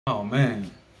Oh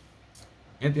man,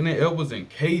 Anthony Edwards and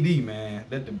KD, man,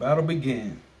 let the battle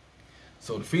begin.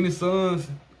 So the Phoenix Suns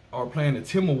are playing the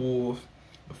Timberwolves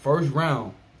the first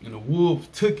round, and the Wolves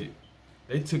took it.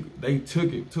 They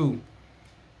took it too.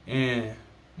 And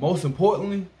most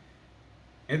importantly,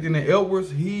 Anthony Edwards,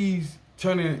 he's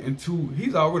already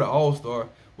an all-star,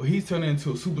 but he's turning into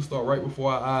a superstar right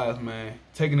before our eyes, man.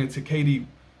 Taking it to KD,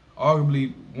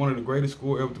 arguably one of the greatest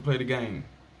scorers ever to play the game.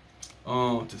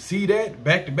 To see that,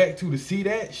 to see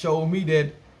that, showed me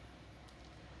that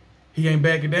he ain't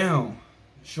backing down.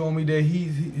 Showed me that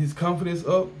his confidence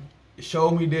up. It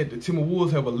showed me that the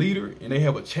Timberwolves have a leader and they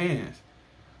have a chance.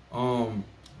 The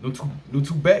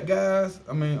two back guys,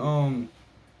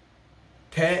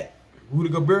 Cat, Rudy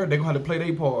Gobert, they're gonna have to play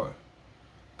their part.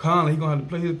 Conley, he gonna have to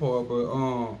play his part.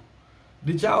 But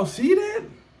did y'all see that?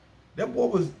 That boy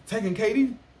was taking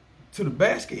KD to the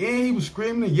basket and he was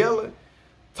screaming and yelling,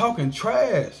 talking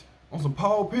trash on some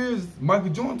Paul Pierce, Michael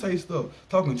Durant stuff,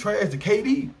 talking trash to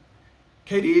KD.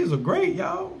 KD is a great,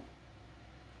 y'all.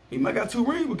 He might got 2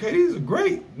 rings, but KD is a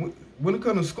great. When it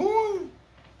comes to scoring,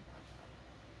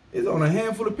 it's on a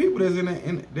handful of people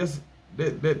that's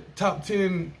that top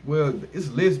 10. Well, it's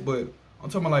a list, but I'm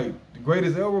talking about like the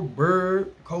greatest ever: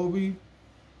 Bird, Kobe,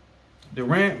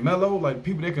 Durant, Melo, like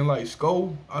people that can like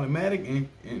score automatic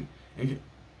and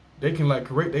they can like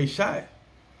correct their shot.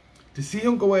 To see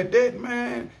him go at that,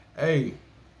 man, hey,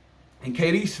 and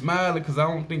KD smiling because I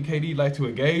don't think KD like to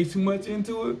engage too much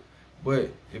into it.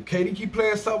 But if KD keep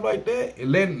playing stuff like that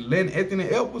and letting Anthony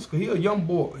Edwards, because he a young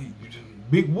boy, he's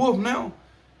big wolf now,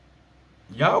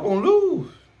 y'all gonna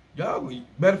lose.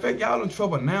 Matter of fact, y'all in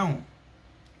trouble now.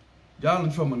 Y'all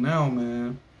in trouble now,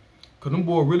 man. Because them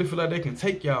boys really feel like they can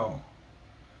take y'all.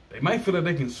 They might feel like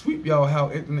they can sweep y'all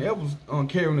how Anthony Edwards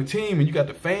carrying the team, and you got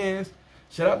the fans.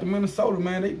 Shout out to Minnesota,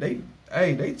 man.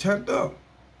 They turned up.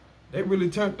 They really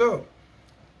turned up.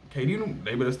 KD,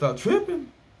 they better stop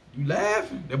tripping. You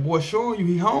laughing. That boy showing you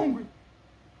he hungry.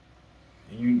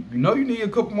 And you know you need a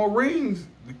couple more rings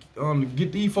to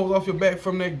get these folks off your back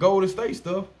from that Golden State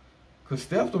stuff. Because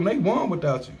Steph, they won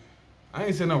without you. I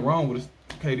ain't saying nothing wrong with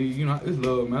this, KD. You know, it's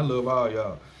love, man. I love all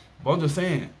y'all. But I'm just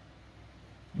saying,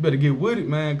 you better get with it,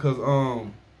 man. Because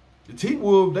the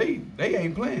T-Wolves, they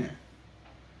ain't playing.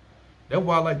 That's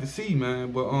what I like to see,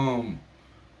 man. But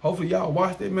hopefully y'all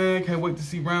watch that, man. Can't wait to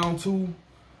see round 2.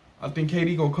 I think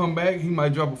KD gonna come back. He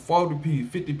might drop a 40-piece,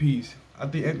 50-piece. I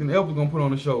think Anthony Edwards gonna put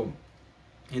on the show.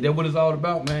 And that's what it's all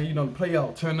about, man. You know, the play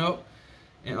out, turn up,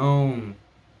 and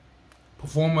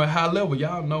perform at a high level.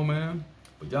 Y'all know, man.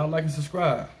 But y'all like and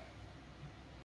subscribe.